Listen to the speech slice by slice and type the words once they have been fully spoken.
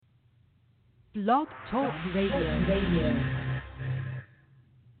Blog Talk Radio.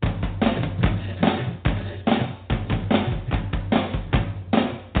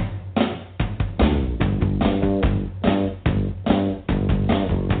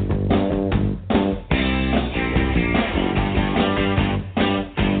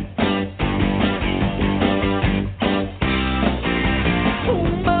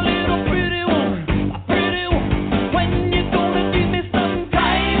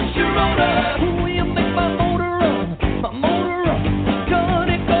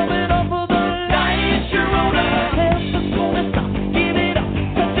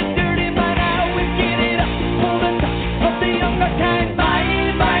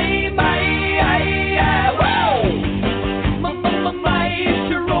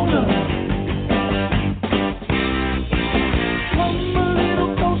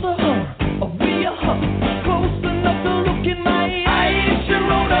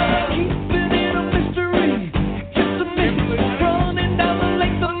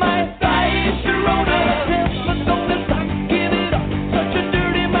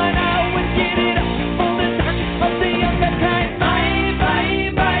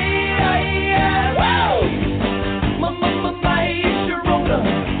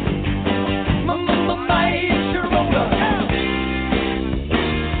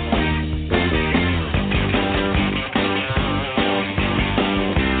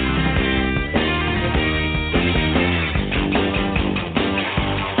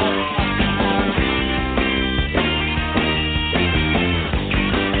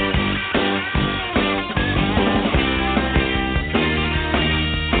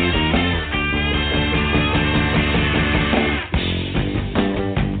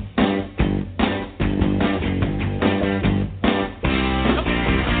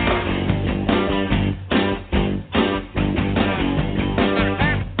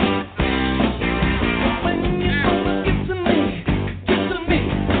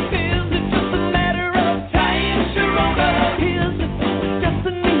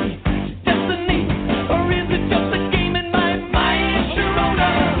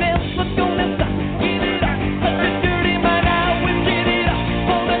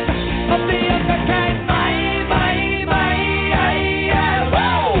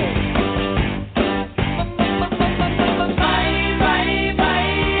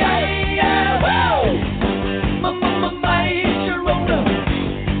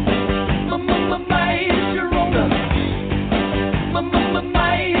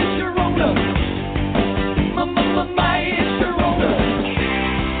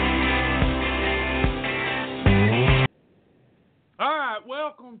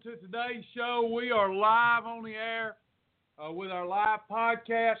 With our live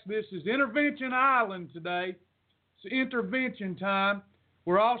podcast. This is Intervention Island today. It's intervention time.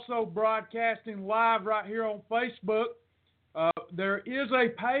 We're also broadcasting live right here on Facebook. There is a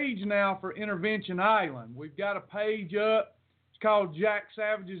page now for Intervention Island. We've got a page up. It's called Jack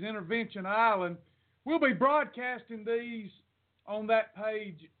Savage's Intervention Island. We'll be broadcasting these on that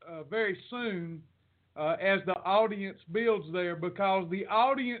page very soon as the audience builds there, because the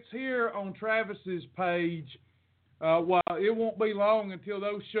audience here on Travis's page, well, it won't be long until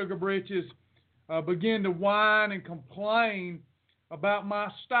those sugar britches begin to whine and complain about my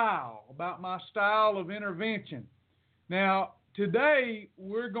style of intervention. Now, today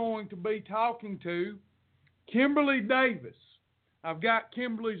we're going to be talking to Kimberly Davis. I've got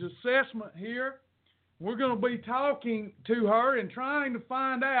Kimberly's assessment here. We're going to be talking to her and trying to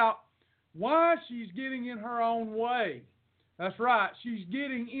find out why she's getting in her own way. That's right, she's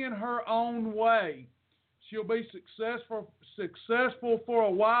getting in her own way. She'll be successful for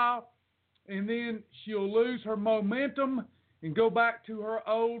a while, and then she'll lose her momentum and go back to her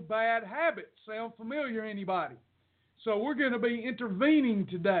old bad habits. Sound familiar, anybody? So we're going to be intervening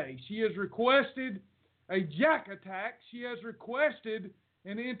today. She has requested a jack attack. She has requested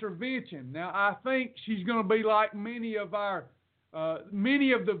an intervention. Now, I think she's going to be like many of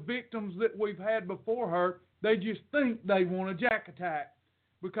the victims that we've had before her. They just think they want a jack attack,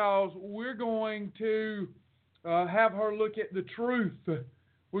 because we're going to have her look at the truth.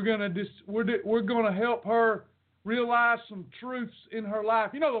 We're going to help her realize some truths in her life.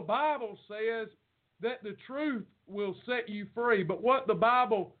 You know, the Bible says that the truth will set you free. But what the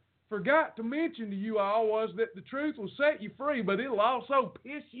Bible forgot to mention to you all was that the truth will set you free, but it'll also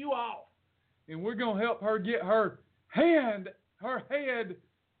piss you off. And we're going to help her get her head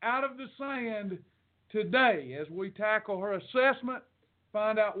out of the sand today as we tackle her assessment,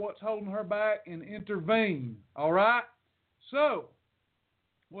 find out what's holding her back, and intervene. All right? So,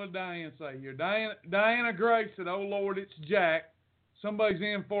 what did Diane say here? Diana Gray said, "Oh, Lord, it's Jack." somebody's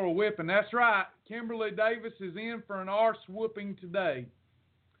in for a whipping. That's right. Kimberly Davis is in for an arse whooping today.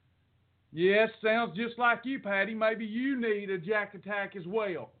 Yes, sounds just like you, Patty. Maybe you need a jack attack as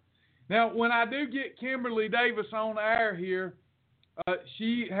well. Now, when I do get Kimberly Davis on air here,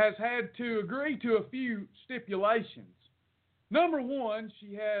 she has had to agree to a few stipulations. Number one,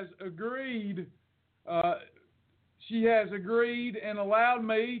 she has agreed and allowed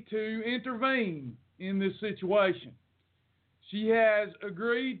me to intervene in this situation. She has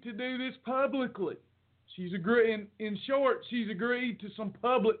agreed to do this publicly. She's agreed, in short, she's agreed to some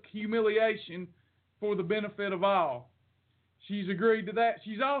public humiliation for the benefit of all. She's agreed to that.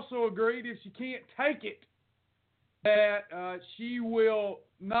 She's also agreed, if she can't take it, that she will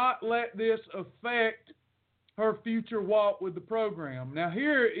not let this affect her future walk with the program. Now,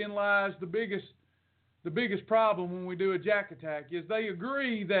 herein lies the biggest problem when we do a jack attack, is they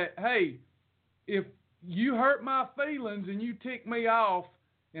agree that, hey, if you hurt my feelings and you tick me off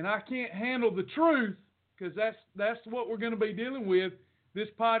and I can't handle the truth, because that's what we're going to be dealing with. This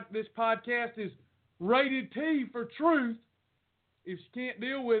podcast is rated T for truth. If she can't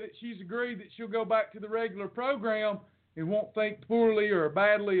deal with it, she's agreed that she'll go back to the regular program and won't think poorly or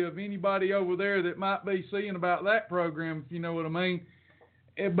badly of anybody over there that might be seeing about that program, if you know what I mean.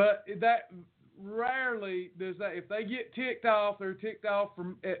 But that rarely does that. If they get ticked off, they're ticked off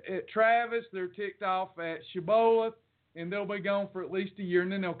at Travis, they're ticked off at Shibboleth, and they'll be gone for at least a year,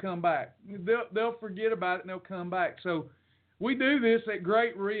 and then they'll come back. They'll forget about it, and they'll come back. So we do this at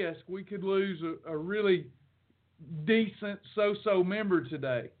great risk. We could lose a really decent so-so member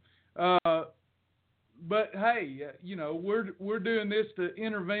today. But, hey, we're doing this to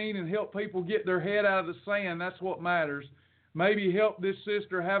intervene and help people get their head out of the sand. That's what matters. Maybe help this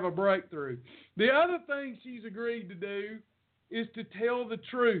sister have a breakthrough. The other thing she's agreed to do is to tell the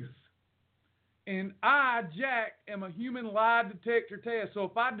truth. And I, Jack, am a human lie detector test. So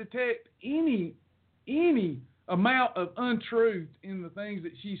if I detect any amount of untruth in the things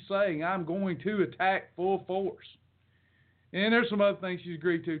that she's saying, I'm going to attack full force. And there's some other things she's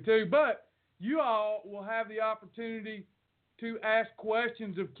agreed to too. But you all will have the opportunity to ask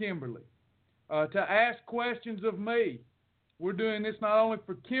questions of Kimberly, to ask questions of me. We're doing this not only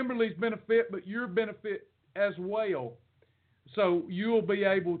for Kimberly's benefit, but your benefit as well. So you'll be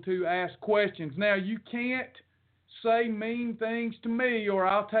able to ask questions. Now, you can't say mean things to me or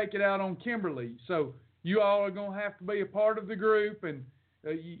I'll take it out on Kimberly. So you all are going to have to be a part of the group, and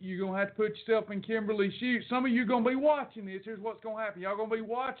you're going to have to put yourself in Kimberly's shoes. Some of you are going to be watching this. Here's what's going to happen. Y'all going to be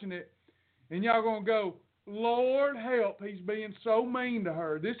watching it, and y'all going to go, Lord help, he's being so mean to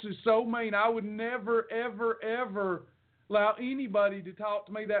her. This is so mean. I would never, ever, ever allow anybody to talk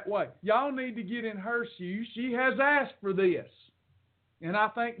to me that way. Y'all need to get in her shoes. She has asked for this. And I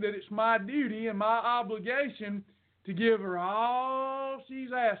think that it's my duty and my obligation to give her all she's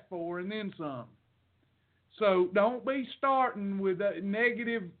asked for and then some. So don't be starting with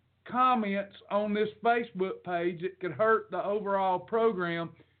negative comments on this Facebook page that could hurt the overall program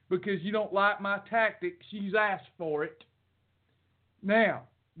because you don't like my tactic. She's asked for it. Now,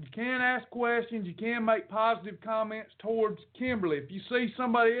 you can ask questions. You can make positive comments towards Kimberly. If you see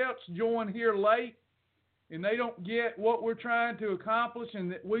somebody else join here late and they don't get what we're trying to accomplish and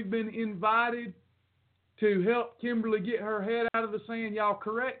that we've been invited to help Kimberly get her head out of the sand, y'all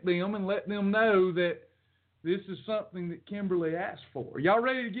correct them and let them know that this is something that Kimberly asked for. Y'all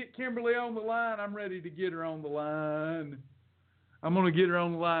ready to get Kimberly on the line? I'm ready to get her on the line. I'm going to get her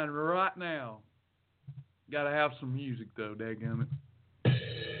on the line right now. Got to have some music, though, dadgummit.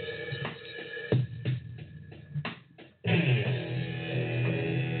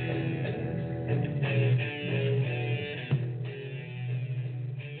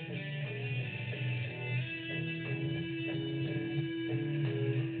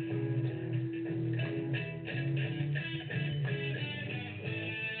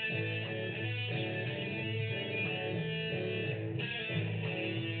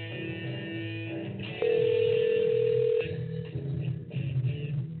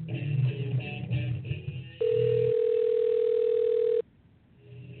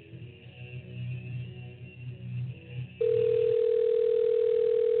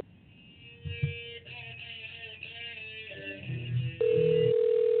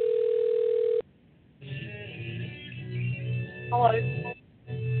 Hello.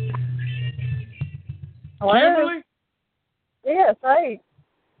 Hello? Kimberly? Yes, hey.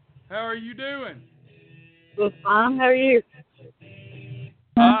 How are you doing? Well, fine. How are you?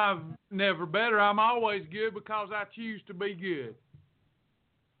 I'm never better. I'm always good because I choose to be good.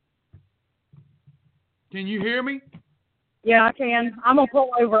 Can you hear me? Yeah, I can. I'm going to pull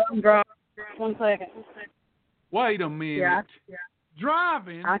over. I'm driving. 1 second. Wait a minute. Yeah.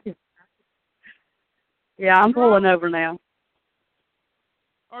 Driving? I can. Yeah, I'm pulling over now.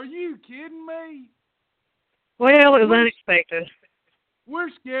 Are you kidding me? Well, it was unexpected. We're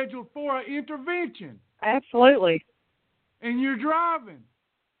scheduled for an intervention, Absolutely. and you're driving.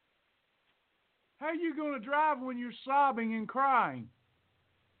 How are you going to drive when you're sobbing and crying?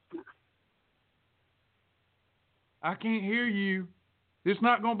 I can't hear you. It's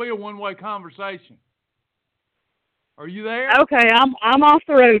not going to be a one-way conversation. Are you there? Okay, I'm off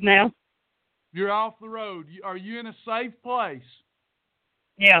the road now. You're off the road. Are you in a safe place?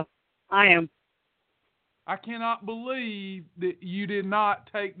 Yeah, I am. I cannot believe that you did not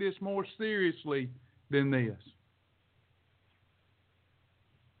take this more seriously than this.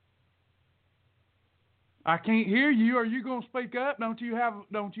 I can't hear you. Are you going to speak up? Don't you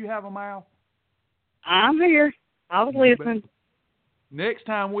have a mouth? I'm here. I was listening. Next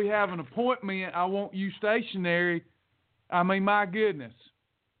time we have an appointment, I want you stationary. I mean, my goodness.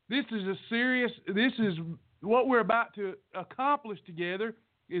 This is what we're about to accomplish together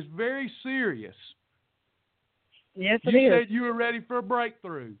is very serious. Yes, it You is. said you were ready for a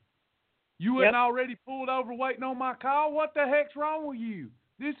breakthrough. You wasn't already pulled over waiting on my call? What the heck's wrong with you?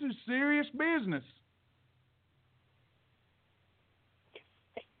 This is serious business.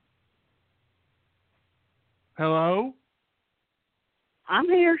 Hello? I'm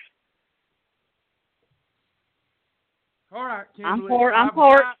here. All right, I'm Kimberly.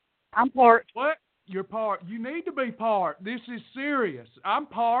 parked. What? You're parked. You need to be parked. This is serious. I'm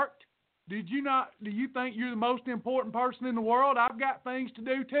parked. Do you think you're the most important person in the world? I've got things to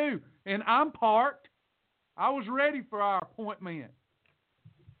do too. And I'm parked. I was ready for our appointment.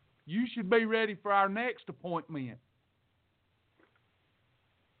 You should be ready for our next appointment.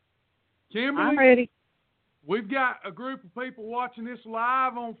 Kimberly, I'm ready. we've got a group of people watching this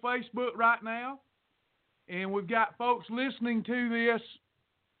live on Facebook right now. And we've got folks listening to this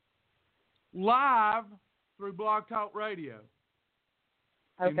live through Blog Talk Radio.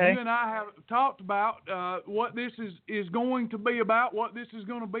 Okay. And you and I have talked about what this is going to be about, what this is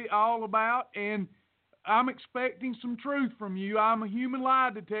going to be all about, and I'm expecting some truth from you. I'm a human lie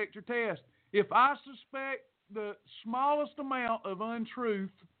detector test. If I suspect the smallest amount of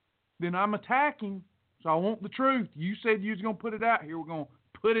untruth, then I'm attacking, so I want the truth. You said you was going to put it out here. We're going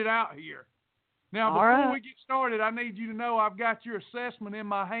to put it out here. Now, before we get started, I need you to know I've got your assessment in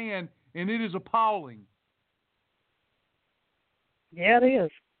my hand, and it is appalling. Yeah, it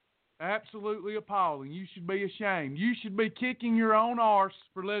is. Absolutely appalling. You should be ashamed. You should be kicking your own arse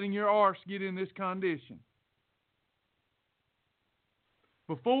for letting your arse get in this condition.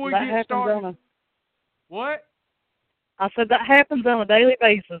 Before we get started, what? I said that happens on a daily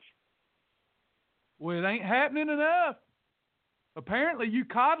basis. Well, it ain't happening enough. Apparently, you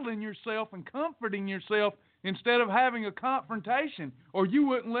coddling yourself and comforting yourself instead of having a confrontation, or you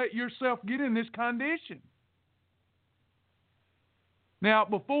wouldn't let yourself get in this condition. Now,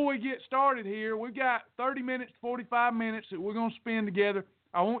 before we get started here, we've got 30 minutes, 45 minutes that we're going to spend together.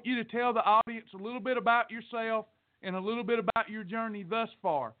 I want you to tell the audience a little bit about yourself and a little bit about your journey thus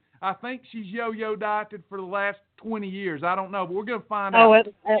far. I think she's yo-yo dieted for the last 20 years. I don't know, but we're going to find out. Oh,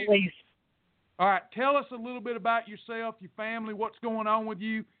 at least. All right, tell us a little bit about yourself, your family, what's going on with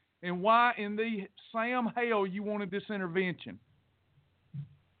you, and why in the Sam hell you wanted this intervention.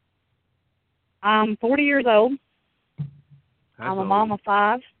 I'm 40 years old. That's I'm a mom of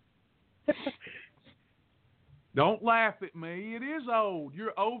 5. Don't laugh at me. It is old.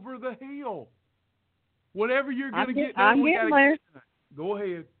 You're over the hill. Whatever you're going to get done, I'm getting there. Go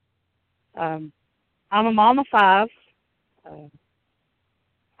ahead. I'm a mom of 5.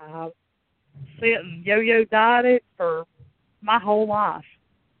 I've sit and yo-yo dieted for my whole life,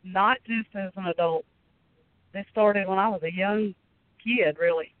 not just as an adult. This started when I was a young kid,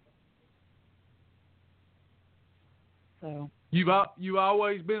 really. So. You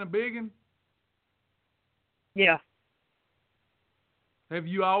always been a biggin? Yeah. Have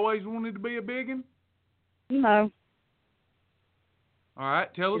you always wanted to be a biggin? No. All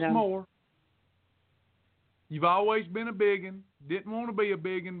right, tell us more. You've always been a biggin. Didn't want to be a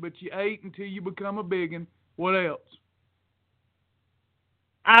biggin, but you ate until you become a biggin. What else?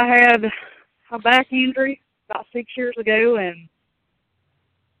 I had a back injury about 6 years ago, and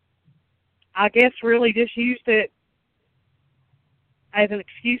I guess really just used it as an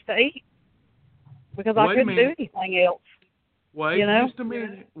excuse to eat because I couldn't do anything else. Wait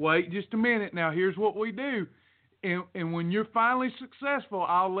just a minute. Now, here's what we do. And when you're finally successful,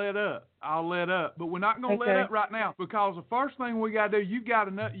 I'll let up. But we're not going to let up right now because the first thing we got to do, you've got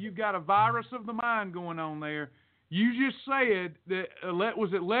a virus of the mind going on there. You just said that,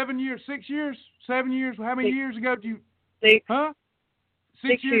 was it 11 years, 6 years, 7 years? How many years ago did you? 6. Huh?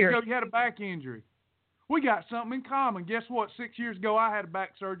 6 years years ago, you had a back injury. We got something in common. Guess what? 6 years ago, I had a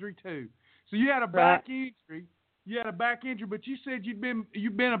back surgery too. So you had a back injury. You had a back injury, but you said you've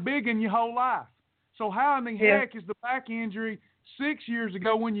been a big one your whole life. So how in the heck is the back injury 6 years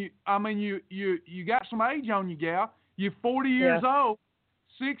ago when you got some age on you, gal? You're 40 years old.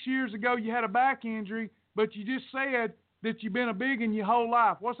 6 years ago you had a back injury, but you just said that you've been a big one your whole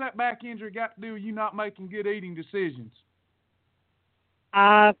life. What's that back injury got to do with you not making good eating decisions?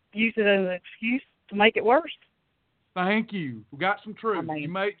 I use it as an excuse to make it worse. Thank you. We got some truth. I mean, You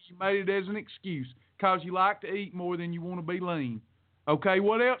made it as an excuse because you like to eat more than you want to be lean. Okay,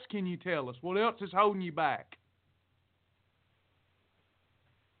 what else can you tell us? What else is holding you back?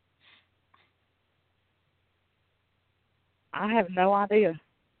 I have no idea.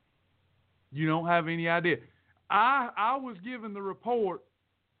 You don't have any idea. I was given the report.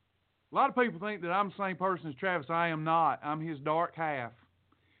 A lot of people think that I'm the same person as Travis. I am not. I'm his dark half.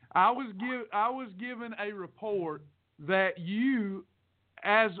 I was given a report that you,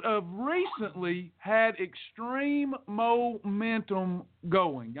 as of recently, had extreme momentum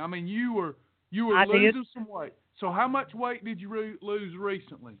going. I mean, you were losing some weight. So how much weight did you lose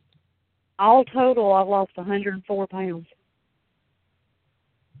recently? All total, I've lost 104 pounds.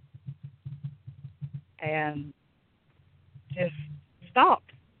 And just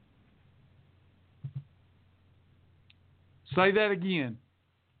stopped. Say that again.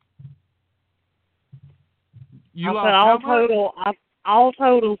 All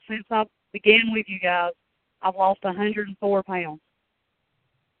total since I began with you guys, I've lost 104 pounds.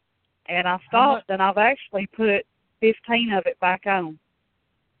 And I stopped, and I've actually put 15 of it back on.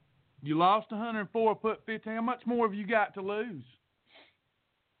 You lost 104, put 15. How much more have you got to lose?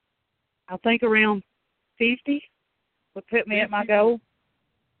 I think around 50 would put me 50, at my goal.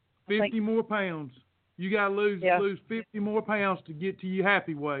 50 more pounds. You got to lose 50 more pounds to get to your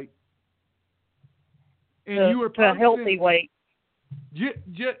happy weight. And you were to a healthy weight. Just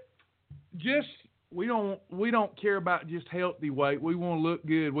we don't care about just healthy weight. We want to look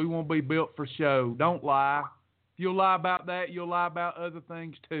good. We want to be built for show. Don't lie. If you'll lie about that, you'll lie about other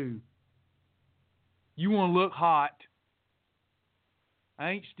things too. You want to look hot. I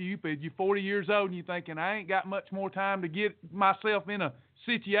ain't stupid. You're 40 years old and you're thinking, I ain't got much more time to get myself in a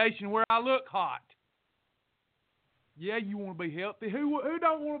situation where I look hot. Yeah, you want to be healthy. Who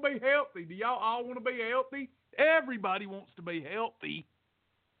don't want to be healthy? Do y'all all want to be healthy? Everybody wants to be healthy.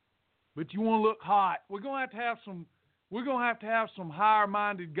 But you want to look hot. We're going to have to have some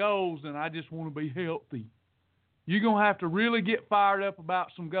higher-minded goals than I just want to be healthy. You're going to have to really get fired up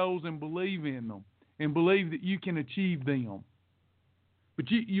about some goals and believe in them and believe that you can achieve them. But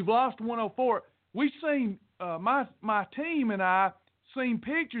you've lost 104. We've seen, my team and I seen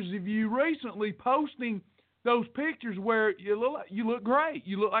pictures of you recently posting those pictures where you look great.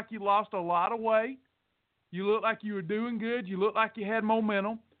 You look like you lost a lot of weight. You look like you were doing good. You look like you had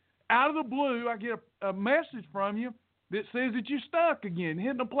momentum. Out of the blue, I get a message from you that says that you're stuck again,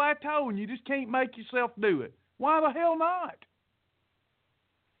 hitting a plateau, and you just can't make yourself do it. Why the hell not?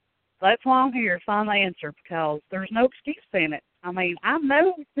 That's why I'm here to find the answer, because there's no excuse in it. I mean, I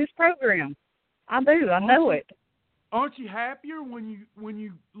know this program. I do. I know it. Aren't you happier when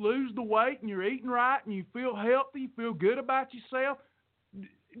you lose the weight and you're eating right and you feel healthy, you feel good about yourself?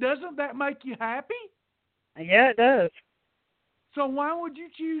 Doesn't that make you happy? Yeah, it does. So why would you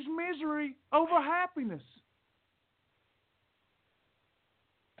choose misery over happiness?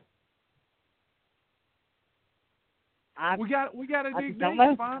 We got to dig deep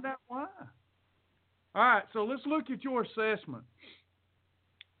and find out why. All right, so let's look at your assessment.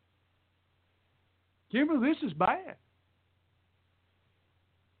 Kimberly, this is bad.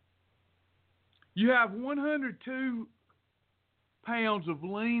 You have 102 pounds of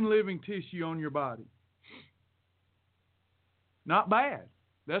lean living tissue on your body. Not bad.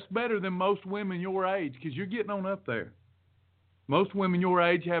 That's better than most women your age, because you're getting on up there. Most women your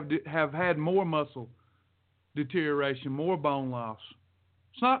age have had more muscle deterioration, more bone loss.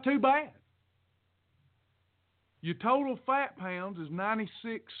 It's not too bad. Your total fat pounds is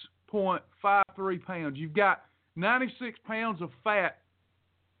 96.53 pounds. You've got 96 pounds of fat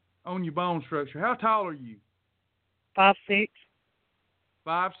on your bone structure. How tall are you? 5'6".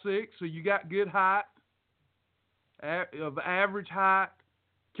 5'6", so you got good height, of average height,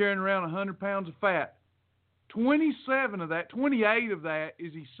 carrying around 100 pounds of fat. 28 of that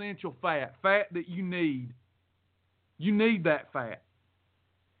is essential fat that you need. You need that fat.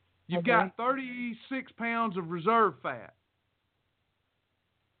 You've got 36 pounds of reserve fat.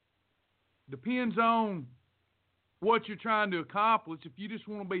 Depends on what you're trying to accomplish. If you just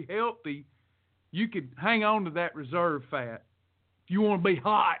want to be healthy, you could hang on to that reserve fat. If If you want to be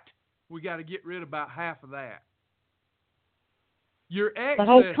hot, we got to get rid of about half of that. Your excess The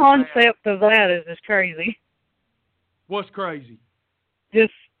whole fat, concept of that is just crazy. what's crazy?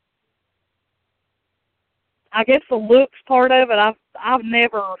 Just, I guess the looks part of it, I've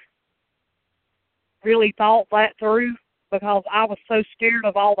never really thought that through because I was so scared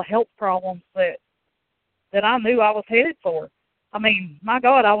of all the health problems that I knew I was headed for. I mean, my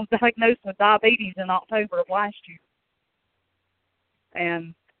God, I was diagnosed with diabetes in October of last year.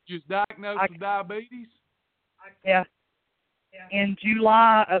 And Just diagnosed with diabetes? yeah, in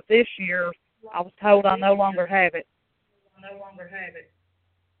July of this year, I was told I no longer have it.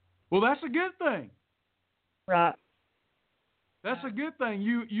 Well, that's a good thing. Right. That's a good thing.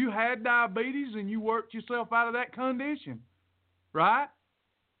 You had diabetes and you worked yourself out of that condition, right?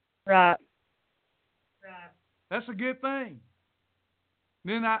 Right. That's a good thing.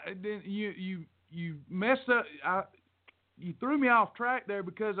 Then you messed up. You threw me off track there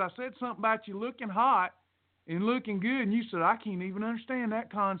because I said something about you looking hot and looking good, and you said I can't even understand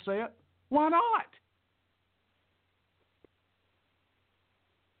that concept. Why not?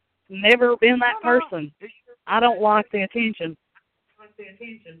 Never been that Why not? person. I don't like the attention.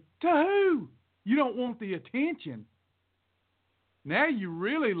 To who? You don't want the attention. Now you're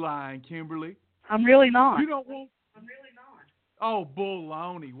really lying, Kimberly. I'm really not. You don't want. Oh,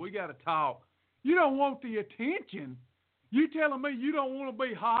 baloney. We got to talk. You don't want the attention. You telling me you don't want to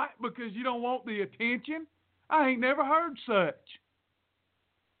be hot because you don't want the attention? I ain't never heard such.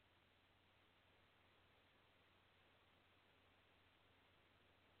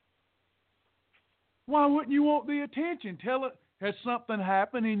 Why wouldn't you want the attention? Tell it. Has something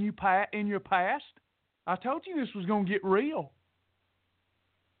happened in your past? I told you this was going to get real.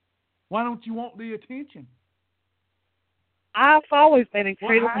 Why don't you want the attention? I've always been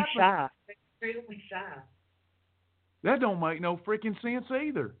incredibly shy. That don't make no freaking sense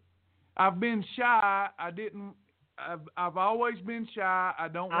either. I've been shy. I've always been shy. I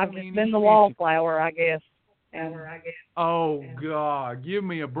don't I've want just any been the attention. wallflower, I guess. Oh, God. Give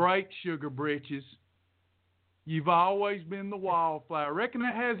me a break, sugar britches. You've always been the wallflower. Reckon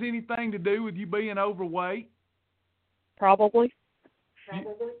that has anything to do with you being overweight? Probably.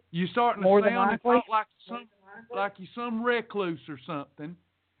 You starting More to than sound and likely. talk like you're some recluse or something,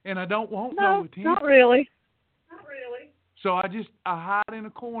 and I don't want no No, attention. not really. So I hide in a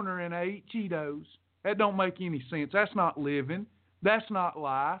corner and I eat Cheetos. That don't make any sense. That's not living. That's not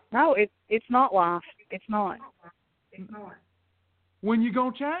life. No, it's not life. It's not. When you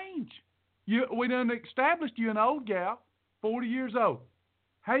gonna change? We done established you an old gal, 40 years old.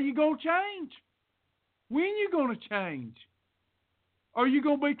 How you gonna change? When you gonna change? Are you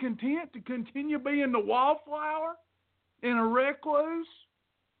gonna be content to continue being the wallflower and a recluse?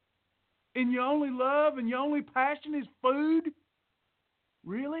 And your only love and your only passion is food?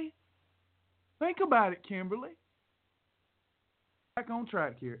 Really? Think about it, Kimberly. Back on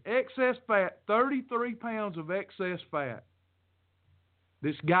track here. Excess fat, 33 pounds of excess fat.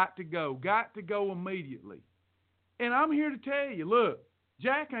 This got to go immediately. And I'm here to tell you, look,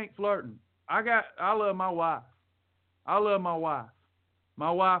 Jack ain't flirting. I love my wife.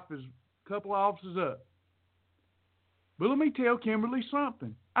 My wife is a couple offices up. But let me tell Kimberly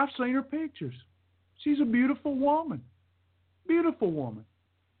something. I've seen her pictures. She's a beautiful woman. Beautiful woman.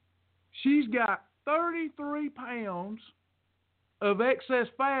 She's got 33 pounds of excess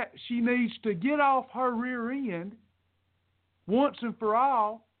fat she needs to get off her rear end once and for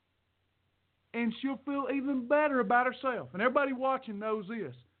all, and she'll feel even better about herself. And everybody watching knows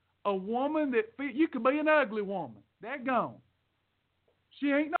this. A woman you could be an ugly woman. Daggone. She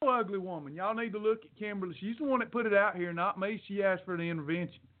ain't no ugly woman. Y'all need to look at Kimberly. She's the one that put it out here, not me. She asked for the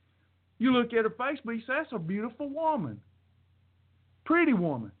intervention. You look at her face, but you say, that's a beautiful woman. Pretty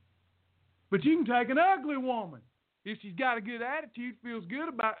woman. But you can take an ugly woman. If she's got a good attitude, feels good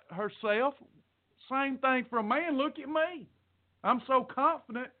about herself, same thing for a man. Look at me. I'm so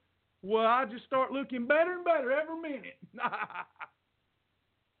confident. Well, I just start looking better and better every minute.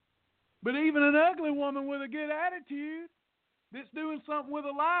 But even an ugly woman with a good attitude that's doing something with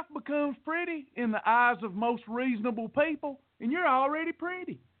her life becomes pretty in the eyes of most reasonable people, and you're already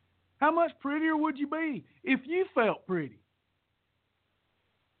pretty. How much prettier would you be if you felt pretty?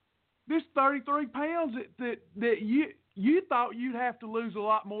 This 33 pounds that you thought you'd have to lose a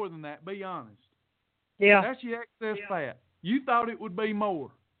lot more than that, be honest. Yeah. That's your excess fat. You thought it would be more.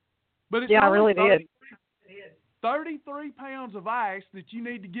 But it's Yeah, I only really did. 33 pounds of ice that you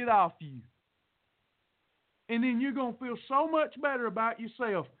need to get off you. And then you're going to feel so much better about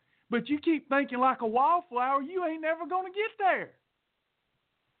yourself. But you keep thinking like a wallflower, you ain't never going to get there.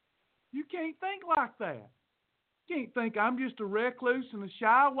 You can't think like that. can't think I'm just a recluse and a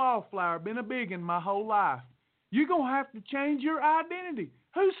shy wallflower, been a biggin my whole life. You're going to have to change your identity.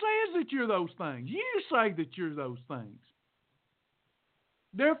 Who says that you're those things? You say that you're those things.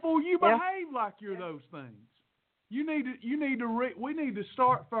 Therefore, you behave like you're those things. We need to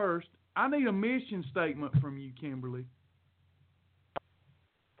start first. I need a mission statement from you, Kimberly.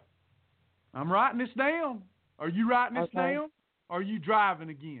 I'm writing this down. Are you writing this down? Or are you driving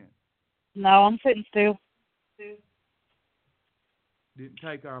again? No, I'm sitting still. Didn't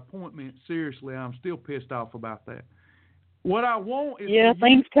take our appointment seriously. I'm still pissed off about that. What I want is... Yeah,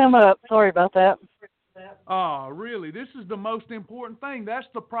 things come up. Sorry about that. Oh, really? This is the most important thing. That's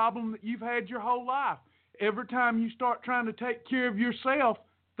the problem that you've had your whole life. Every time you start trying to take care of yourself,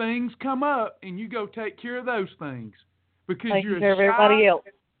 things come up, and you go take care of those things. Because Taking you're care of everybody else.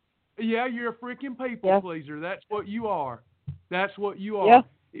 Yeah, you're a freaking people pleaser. That's what you are. That's what you are. Yeah,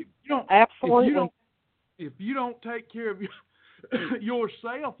 if you don't, absolutely. If you don't take care of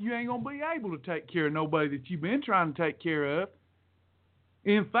yourself, you ain't going to be able to take care of nobody that you've been trying to take care of.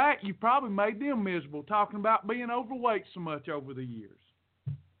 In fact, you probably made them miserable talking about being overweight so much over the years.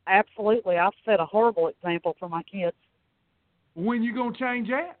 Absolutely. I've set a horrible example for my kids. When you going to change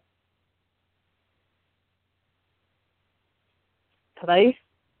that? Today.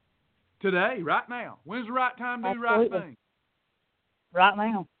 Today, right now. When's the right time to do the right thing? Right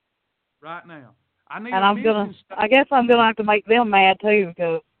now. Right now. I guess I'm gonna have to make them mad too,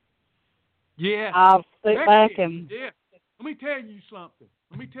 because I'll sit back and. Yeah. Let me tell you something.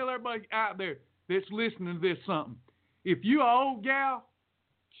 Let me tell everybody out there that's listening to this something. If you an old gal,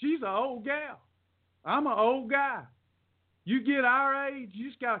 she's an old gal. I'm an old guy. You get our age, you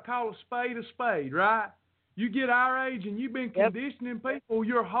just gotta call a spade, right? You get our age and you've been conditioning people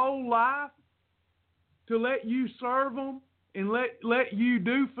your whole life to let you serve them and let you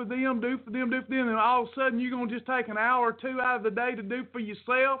do for them, and all of a sudden you're going to just take an hour or two out of the day to do for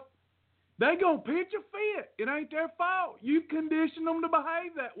yourself. They're going to pitch a fit. It ain't their fault. You conditioned them to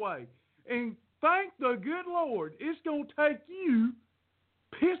behave that way. And thank the good Lord, it's going to take you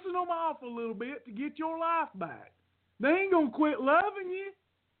pissing them off a little bit to get your life back. They ain't going to quit loving you.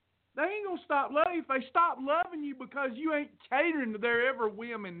 They ain't going to stop loving you. If they stop loving you because you ain't catering to their every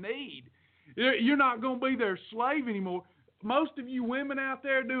whim and need, you're not going to be their slave anymore. Most of you women out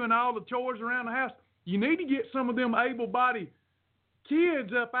there doing all the chores around the house, you need to get some of them able-bodied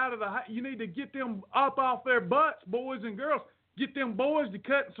kids up out of the house. You need to get them up off their butts, boys and girls. Get them boys to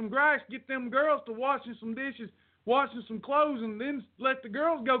cutting some grass. Get them girls to washing some dishes, washing some clothes, and then let the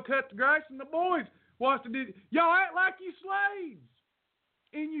girls go cut the grass and the boys wash the dishes. Y'all act like you slaves.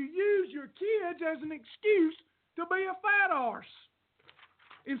 And you use your kids as an excuse to be a fat arse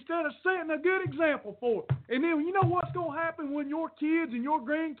instead of setting a good example for it. And then you know what's going to happen when your kids and your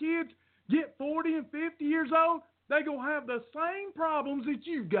grandkids get 40 and 50 years old? They're going to have the same problems that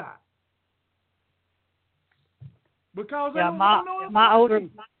you got. Because my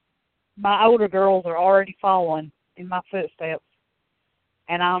older girls are already following in my footsteps.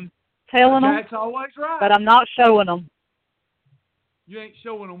 And I'm telling them, that's always right. But I'm not showing them. You ain't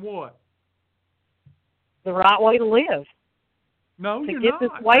showing them what? The right way to live. No, you're not. To get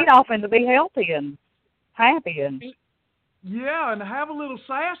this weight off and to be healthy and happy. Yeah, and to have a little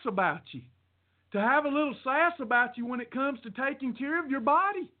sass about you. To have a little sass about you when it comes to taking care of your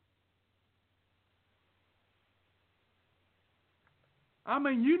body. I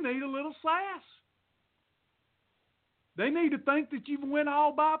mean, you need a little sass. They need to think that you've went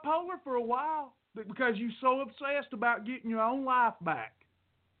all bipolar for a while because you're so obsessed about getting your own life back.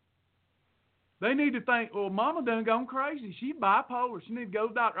 They need to think, well, Mama done gone crazy. She's bipolar. She need to go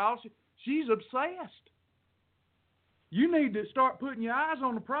to the doctor. She's obsessed. You need to start putting your eyes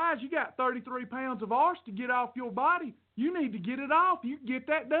on the prize. You got 33 pounds of arse to get off your body. You need to get it off. You can get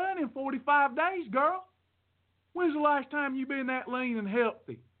that done in 45 days, girl. When's the last time you been that lean and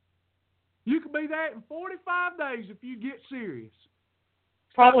healthy? You could be that in 45 days if you get serious.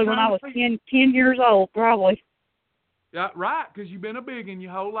 Probably when I was 10 years old, probably. Yeah, right, because you've been a biggin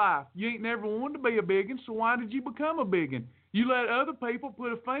your whole life. You ain't never wanted to be a biggin, so why did you become a biggin? You let other people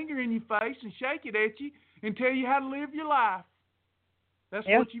put a finger in your face and shake it at you and tell you how to live your life. That's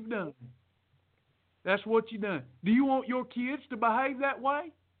what you've done. That's what you've done. Do you want your kids to behave that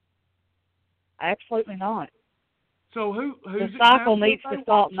way? Absolutely not. So who's the cycle needs to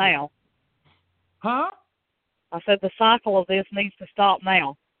stop now. Huh? I said the cycle of this needs to stop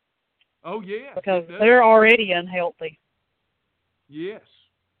now. Oh, yeah. Because they're already unhealthy. Yes.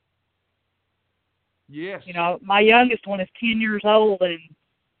 Yes. You know, my youngest one is 10 years old, and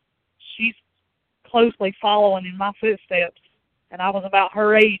she's closely following in my footsteps. And I was about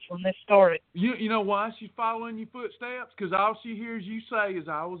her age when this started. You know why she's following your footsteps? Because all she hears you say is,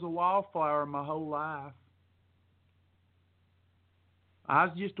 I was a wildflower my whole life. I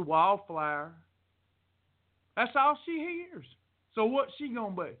was just a wildflower. That's all she hears. So what's she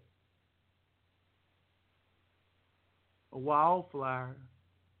going to be? A wildflower.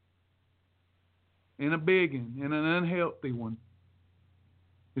 And a big one. And an unhealthy one.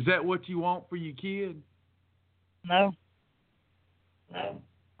 Is that what you want for your kid? No. No,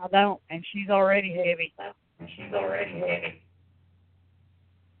 I don't. And she's already heavy.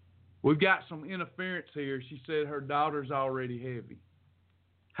 We've got some interference here. She said her daughter's already heavy.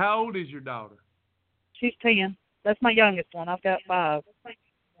 How old is your daughter? She's 10. That's my youngest one. I've got 5.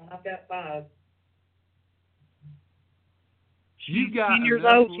 She's 10 years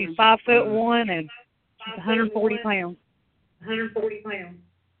old. She's 5'1" and she's 140 pounds.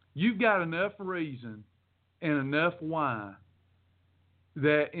 You've got enough reason and enough why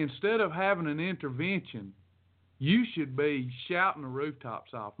that instead of having an intervention, you should be shouting the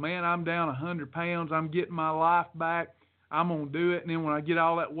rooftops off. Man, I'm down 100 pounds. I'm getting my life back. I'm going to do it. And then when I get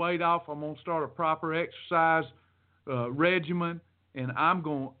all that weight off, I'm going to start a proper exercise regimen. And I'm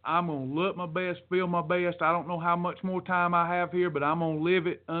going to look my best, feel my best. I don't know how much more time I have here, but I'm going to live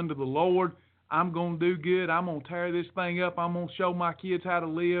it under the Lord. I'm going to do good. I'm going to tear this thing up. I'm going to show my kids how to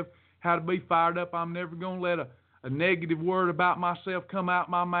live, how to be fired up. I'm never going to let a negative word about myself come out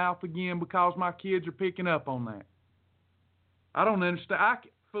my mouth again because my kids are picking up on that. I don't understand.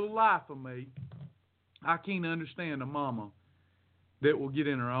 For the life of me, I can't understand a mama that will get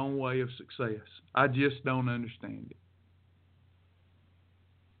in her own way of success. I just don't understand it.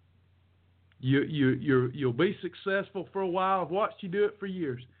 You'll be successful for a while. I've watched you do it for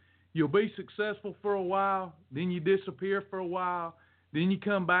years. You'll be successful for a while, then you disappear for a while, then you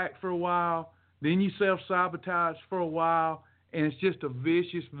come back for a while, then you self-sabotage for a while, and it's just a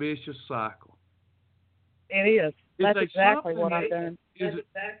vicious cycle. It is. That's exactly what I've done.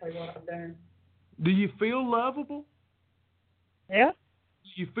 Do you feel lovable? Yeah. Do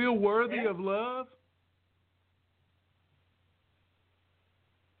you feel worthy of love?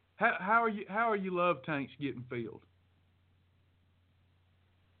 How are your love tanks getting filled?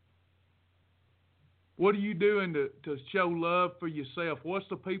 What are you doing to show love for yourself? What's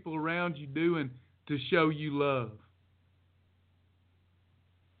the people around you doing to show you love?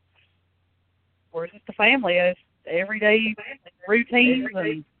 We're just a family. It's everyday routines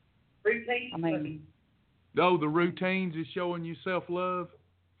and I mean. Oh, the routines is showing you self-love?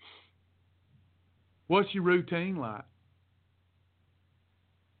 What's your routine like?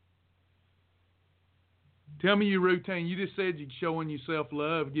 Tell me your routine. You just said you're showing yourself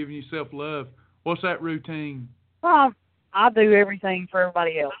love, giving yourself love. What's that routine? Well, I do everything for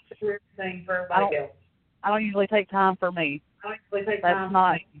everybody else. I don't usually take time for me. That's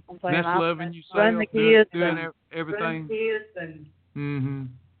not. That's loving yourself. Run the kids. Doing everything. Mm-hmm.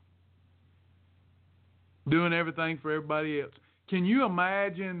 Doing everything for everybody else. Can you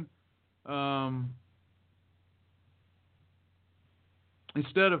imagine,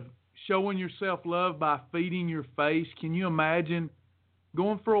 instead of showing yourself love by feeding your face, can you imagine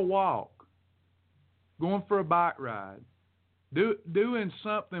going for a walk, going for a bike ride, doing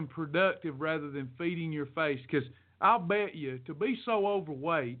something productive rather than feeding your face? Because I'll bet you, to be so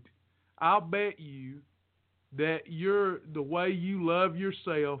overweight, I'll bet you that the way you love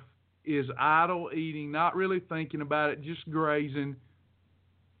yourself is idle eating, not really thinking about it, just grazing.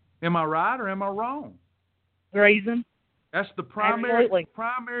 Am I right or am I wrong? Grazing. That's the primary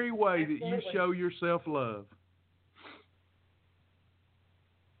way that you show yourself love.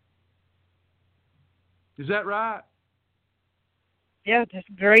 Is that right? Yeah, just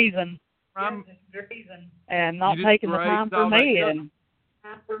grazing. And not taking the time for me. And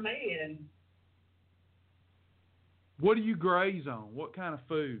what do you graze on? What kind of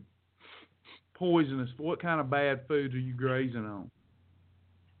food? Poisonous. What kind of bad foods are you grazing on?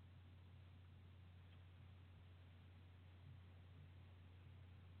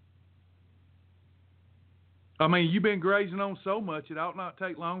 I mean, you've been grazing on so much, it ought not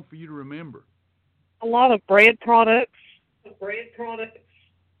take long for you to remember. A lot of bread products. Bread products.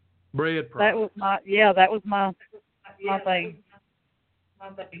 That was my thing.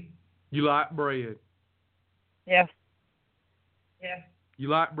 You like bread? Yeah. You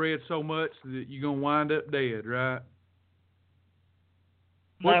like bread so much that you're going to wind up dead, right?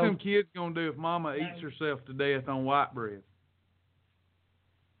 What's them kids going to do if mama eats herself to death on white bread?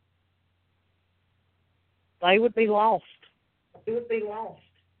 They would be lost.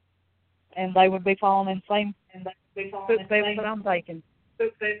 And they would be following in the same footsteps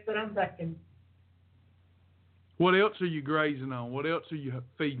that I'm taking. What else are you grazing on? What else are you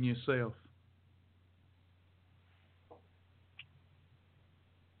feeding yourself?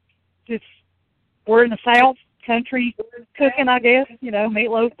 Just, we're in the South country cooking, I guess. You know,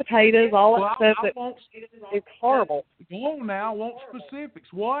 meatloaf, potatoes, all that stuff. It's horrible. Go on now. I want specifics.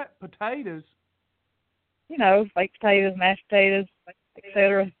 What? Potatoes? You know, baked potatoes, mashed potatoes,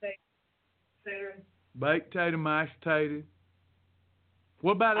 etc. Baked potato, mashed potato.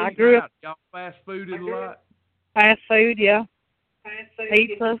 What about I eating grew out? Y'all fast fooded a lot? Fast food, yeah.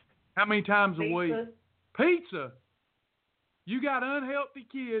 Pizza. How many times a week? Pizza? You got unhealthy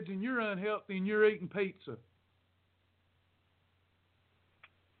kids and you're unhealthy and you're eating pizza.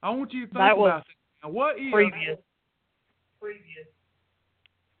 I want you to think about that. Now, what if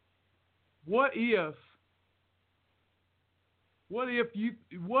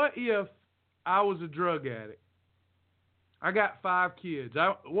I was a drug addict? I got 5 kids.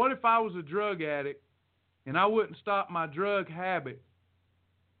 What if I was a drug addict and I wouldn't stop my drug habit,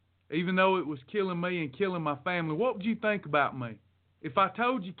 even though it was killing me and killing my family? What would you think about me? If I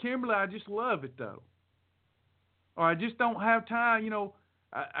told you, Kimberly, I just love it though, or I just don't have time,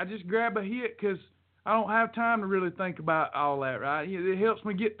 I just grab a hit because I don't have time to really think about all that, right? It helps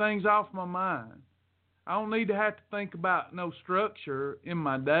me get things off my mind. I don't need to have to think about no structure in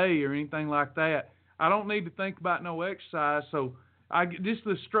my day or anything like that. I don't need to think about no exercise. So just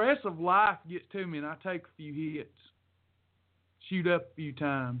the stress of life gets to me and I take a few hits, shoot up a few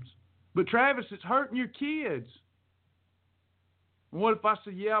times. But Travis, it's hurting your kids. And what if I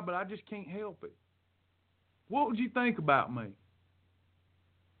say, yeah, but I just can't help it? What would you think about me?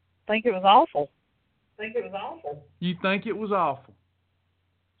 Think it was awful. You think it was awful.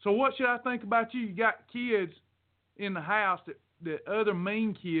 So what should I think about you? You got kids in the house that other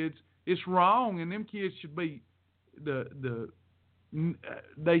mean kids. It's wrong, and them kids should be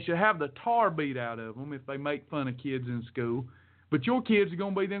they should have the tar beat out of them if they make fun of kids in school. But your kids are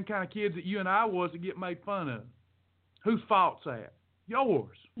going to be them kind of kids that you and I was that get made fun of. Whose fault's that?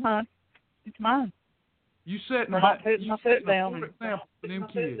 Yours. Mine. It's mine. You setting my foot down. For example, for them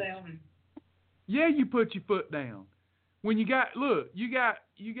kids. Yeah, you put your foot down. When you got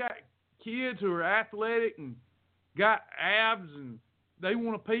kids who are athletic and got abs and they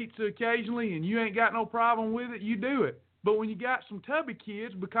want a pizza occasionally and you ain't got no problem with it, you do it. But when you got some tubby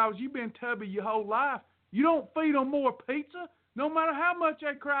kids, because you've been tubby your whole life, you don't feed them more pizza, no matter how much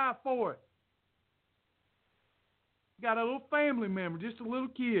they cry for it. You got a little family member, just a little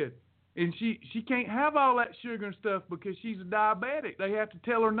kid, and she can't have all that sugar and stuff because she's a diabetic. They have to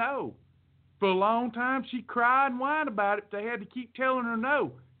tell her no. For a long time, she cried and whined about it. They had to keep telling her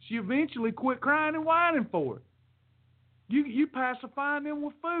no. She eventually quit crying and whining for it. You pacifying them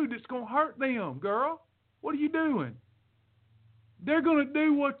with food that's going to hurt them, girl. What are you doing? They're going to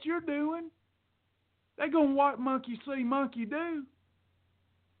do what you're doing. They're going to what monkey see, monkey do.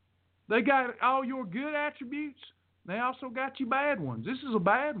 They got all your good attributes. They also got your bad ones. This is a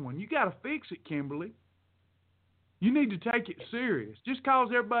bad one. You got to fix it, Kimberly. You need to take it serious. Just because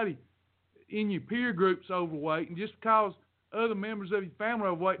everybody in your peer group's overweight and just because other members of your family are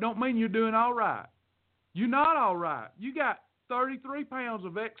overweight don't mean you're doing all right. You're not all right. You got 33 pounds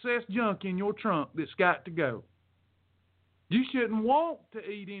of excess junk in your trunk that's got to go. You shouldn't want to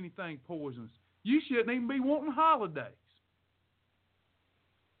eat anything poisonous. You shouldn't even be wanting holidays.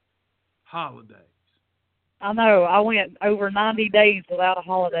 Holidays. I know. I went over 90 days without a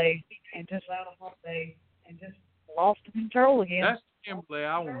holiday and just lost control again. That's the Kimberly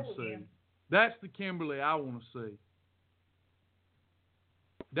I want to see. That's the Kimberly I want to see.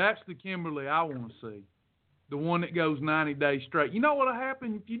 That's the Kimberly I want to see. The one that goes 90 days straight. You know what'll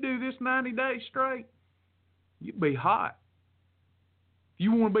happen if you do this 90 days straight? You'll be hot. If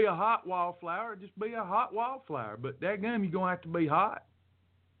you want to be a hot wildflower, just be a hot wildflower. But dadgum, you're going to have to be hot.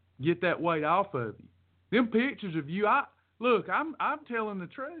 Get that weight off of you. Them pictures of you, I'm telling the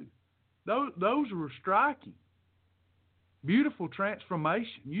truth. Those were striking. Beautiful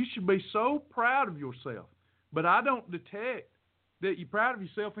transformation. You should be so proud of yourself. But I don't detect that you're proud of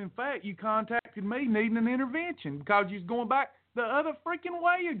yourself. In fact, you contacted me needing an intervention because you're going back the other freaking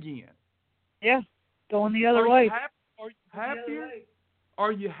way again. Yeah, going the other way. Are you happier?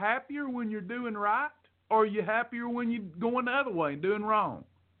 Are you happier when you're doing right? Or are you happier when you're going the other way and doing wrong?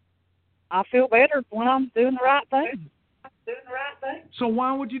 I feel better when I'm doing the right thing. So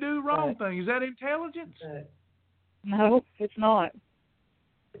why would you do the wrong thing? Is that intelligence? No, it's not.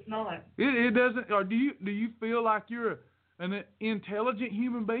 It doesn't. Or do you feel like you're an intelligent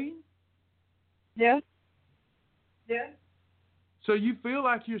human being? Yeah. So you feel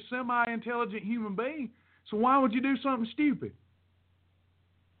like you're a semi-intelligent human being. So why would you do something stupid?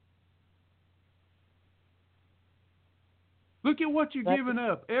 Look at what you're giving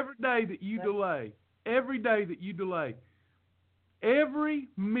up every day that you delay. Every day that you delay. Every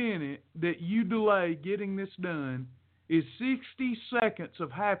minute that you delay getting this done is 60 seconds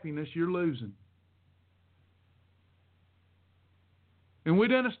of happiness you're losing. And we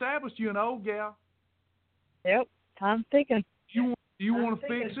done established you an old gal. Yep, time's ticking. Do you want to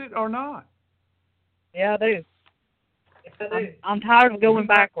fix it or not? Yeah, I do. I'm tired of going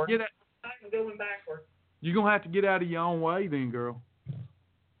backwards. You're going to have to get out of your own way then, girl.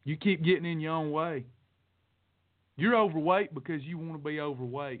 You keep getting in your own way. You're overweight because you want to be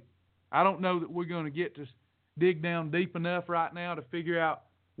overweight. I don't know that we're going to get to dig down deep enough right now to figure out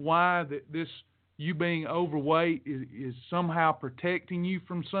why that this you being overweight is somehow protecting you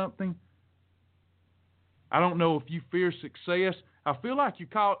from something. I don't know if you fear success. I feel like you're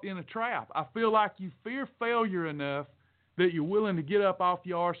caught in a trap. I feel like you fear failure enough that you're willing to get up off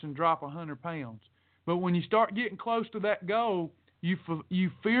your arse and drop 100 pounds. But when you start getting close to that goal, you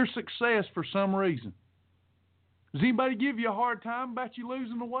fear success for some reason. Does anybody give you a hard time about you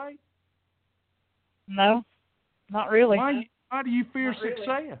losing the weight? No, not really. Why do you fear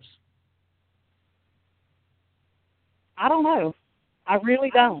success? I don't know. I really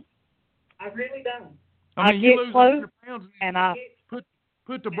don't. I mean, you lose 100 pounds and I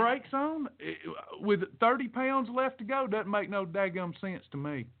put the brakes on with 30 pounds left to go. Doesn't make no daggum sense to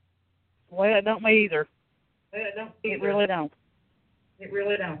me. Well, it don't me either. It really don't.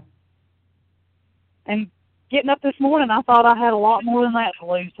 And getting up this morning, I thought I had a lot more than that to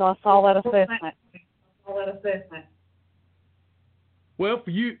lose, so I saw that assessment. Well,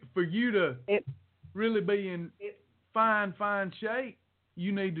 for you to really be in fine shape,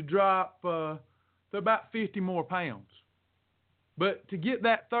 you need to drop about 50 more pounds. But to get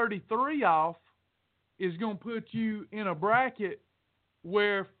that 33 off is going to put you in a bracket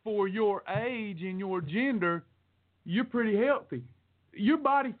where for your age and your gender, you're pretty healthy. Your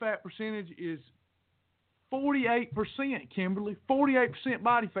body fat percentage is 48%, Kimberly. 48%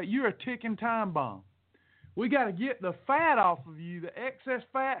 body fat. You're a ticking time bomb. We got to get the fat off of you. The excess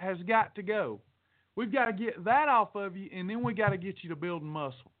fat has got to go. We've got to get that off of you, and then we got to get you to building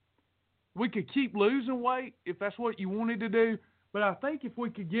muscle. We could keep losing weight if that's what you wanted to do, but I think if we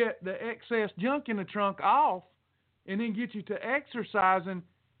could get the excess junk in the trunk off and then get you to exercising,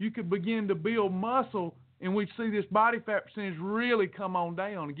 you could begin to build muscle, and we'd see this body fat percentage really come on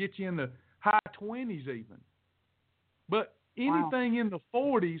down and get you in the high 20s even. But anything in the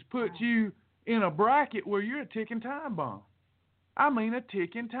 40s puts you in a bracket where you're a ticking time bomb. I mean a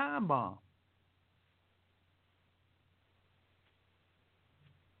ticking time bomb.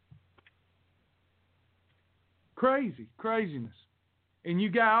 Craziness. And you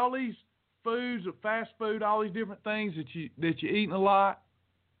got all these foods, fast food, all these different things that you're eating a lot,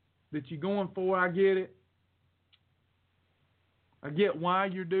 that you're going for. I get it. I get why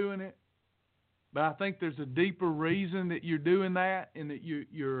you're doing it. But I think there's a deeper reason that you're doing that and that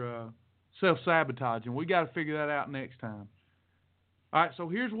you're self-sabotaging. We got to figure that out next time. All right, so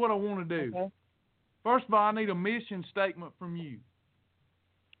here's what I want to do. Okay. First of all, I need a mission statement from you.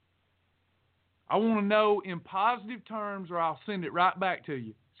 I want to know in positive terms, or I'll send it right back to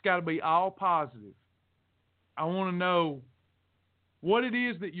you. It's got to be all positive. I want to know what it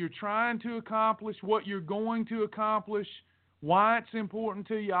is that you're trying to accomplish, what you're going to accomplish, why it's important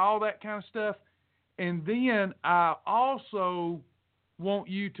to you, all that kind of stuff. And then I also want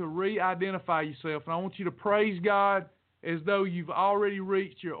you to re-identify yourself, and I want you to praise God as though you've already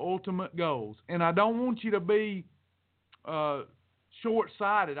reached your ultimate goals. And I don't want you to be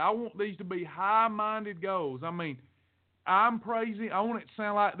short-sighted. I want these to be high-minded goals. I mean, I want it to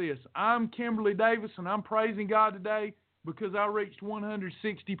sound like this. I'm Kimberly Davis, and I'm praising God today because I reached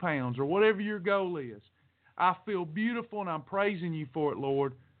 160 pounds, or whatever your goal is. I feel beautiful, and I'm praising you for it,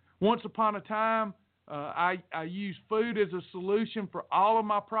 Lord. Once upon a time, I used food as a solution for all of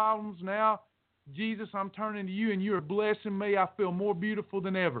my problems. Now, Jesus, I'm turning to you, and you are blessing me. I feel more beautiful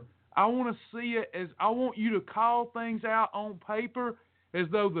than ever. I want to see it as I want you to call things out on paper as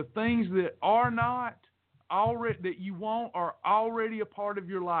though the things that are not already that you want are already a part of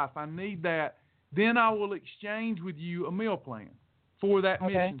your life. I need that. Then I will exchange with you a meal plan for that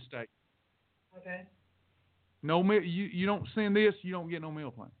mission statement. Okay. No, you don't send this, you don't get no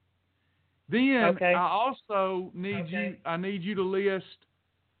meal plan. Then I also need you to list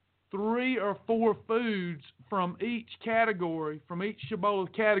 3 or 4 foods from each category, from each Cibola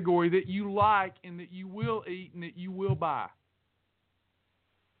category that you like and that you will eat and that you will buy.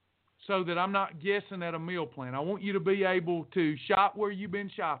 So that I'm not guessing at a meal plan. I want you to be able to shop where you've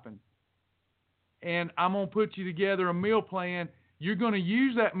been shopping. And I'm going to put you together a meal plan. You're going to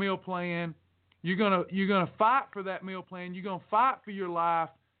use that meal plan You're gonna fight for that meal plan. You're gonna fight for your life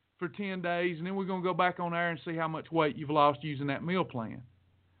for 10 days, and then we're gonna go back on air and see how much weight you've lost using that meal plan.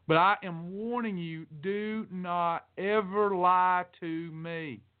 But I am warning you, do not ever lie to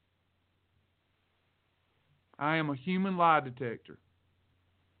me. I am a human lie detector.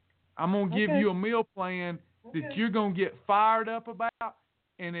 I'm going to give you a meal plan that you're going to get fired up about,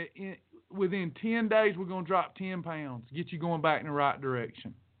 and within 10 days we're going to drop 10 pounds, get you going back in the right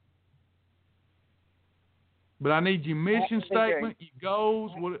direction. But I need your mission statement, your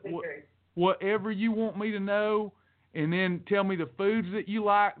goals, whatever you want me to know, and then tell me the foods that you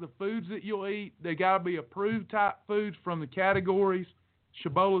like, the foods that you'll eat. They got to be approved type foods from the categories,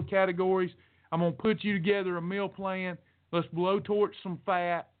 Shabola categories. I'm going to put you together a meal plan. Let's blowtorch some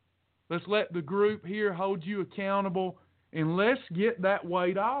fat. Let's let the group here hold you accountable, and let's get that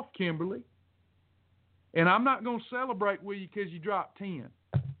weight off, Kimberly. And I'm not going to celebrate with you because you dropped 10.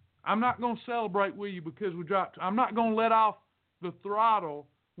 I'm not going to celebrate with you because we dropped. I'm not going to let off the throttle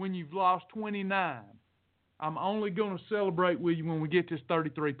when you've lost 29. I'm only going to celebrate with you when we get this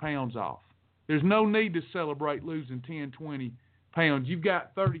 33 pounds off. There's no need to celebrate losing 10, 20 pounds. You've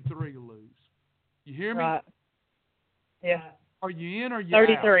got 33 to lose. You hear me? Right. Yeah. Are you in or you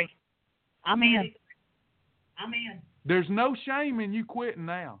 33. out? I'm in. There's no shame in you quitting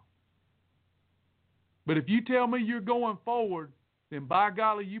now. But if you tell me you're going forward, then by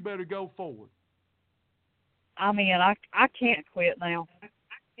golly, you better go forward. I'm in. I can't quit now.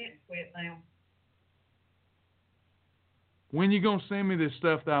 When you going to send me this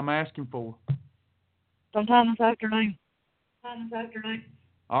stuff that I'm asking for? Sometime this afternoon.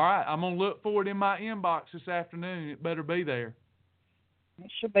 All right, I'm going to look for it in my inbox this afternoon. It better be there.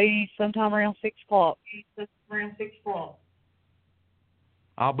 It should be sometime around 6 o'clock.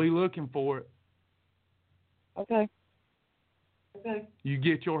 I'll be looking for it. Okay. You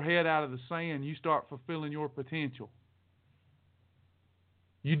get your head out of the sand. You start fulfilling your potential.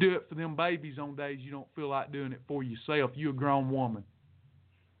 You do it for them babies on days you don't feel like doing it for yourself. You're a grown woman.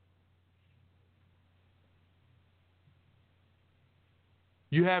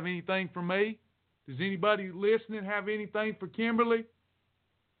 You have anything for me? Does anybody listening have anything for Kimberly?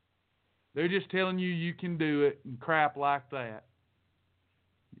 They're just telling you you can do it and crap like that.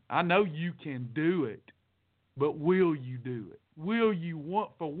 I know you can do it, but will you do it? Will you,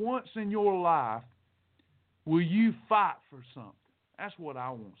 for once in your life, will you fight for something? That's what I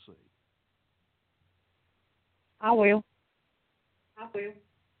want to see. I will.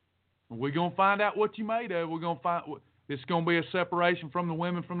 We're going to find out what you made of. We're going to find it's going to be a separation from the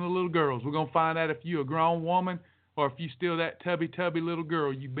women from the little girls. We're going to find out if you're a grown woman or if you still that tubby little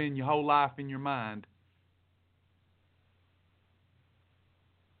girl you've been your whole life in your mind.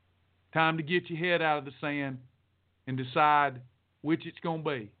 Time to get your head out of the sand and decide which it's going to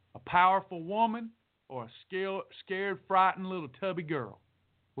be. A powerful woman or a scared, frightened little tubby girl.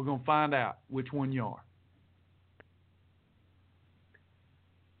 We're going to find out which one you are.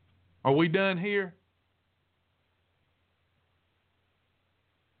 Are we done here?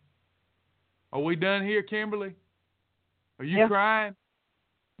 Are we done here, Kimberly? Are you crying?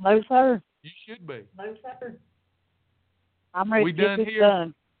 No, sir. You should be. I'm ready to get this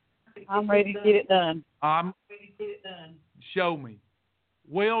done. I'm ready to get it done. Show me.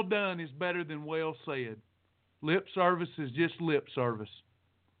 Well done is better than well said. Lip service is just lip service.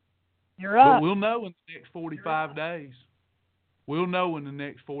 You're right. But we'll know in the next 45 days. We'll know in the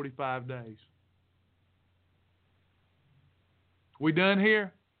next 45 days. We done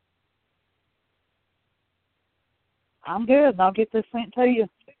here? I'm good. I'll get this sent to you.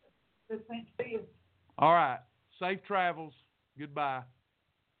 All right. Safe travels. Goodbye.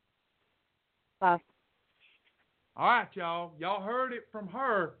 Bye. All right, y'all. Y'all heard it from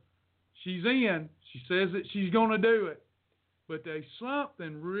her. She's in. She says that she's going to do it. But there's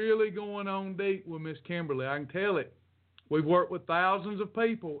something really going on deep with Miss Kimberly. I can tell it. We've worked with thousands of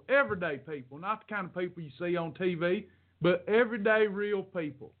people, everyday people, not the kind of people you see on TV, but everyday real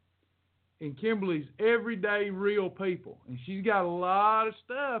people. And Kimberly's everyday real people. And she's got a lot of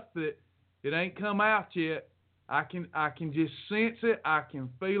stuff that it ain't come out yet. I can just sense it. I can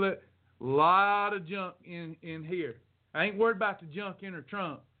feel it. A lot of junk in here. I ain't worried about the junk in her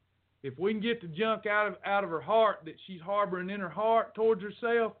trunk. If we can get the junk out of her heart that she's harboring in her heart towards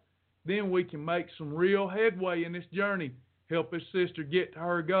herself, then we can make some real headway in this journey. Help this sister get to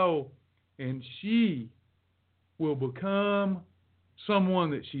her goal. And she will become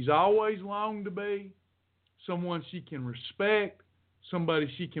someone that she's always longed to be, someone she can respect,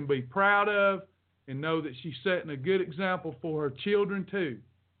 somebody she can be proud of, and know that she's setting a good example for her children too.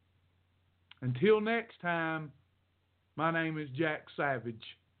 Until next time, my name is Jack Savage.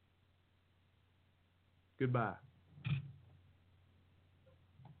 Goodbye.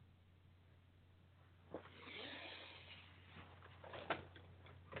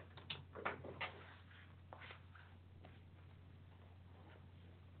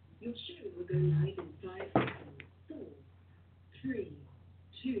 Your shoe will go live in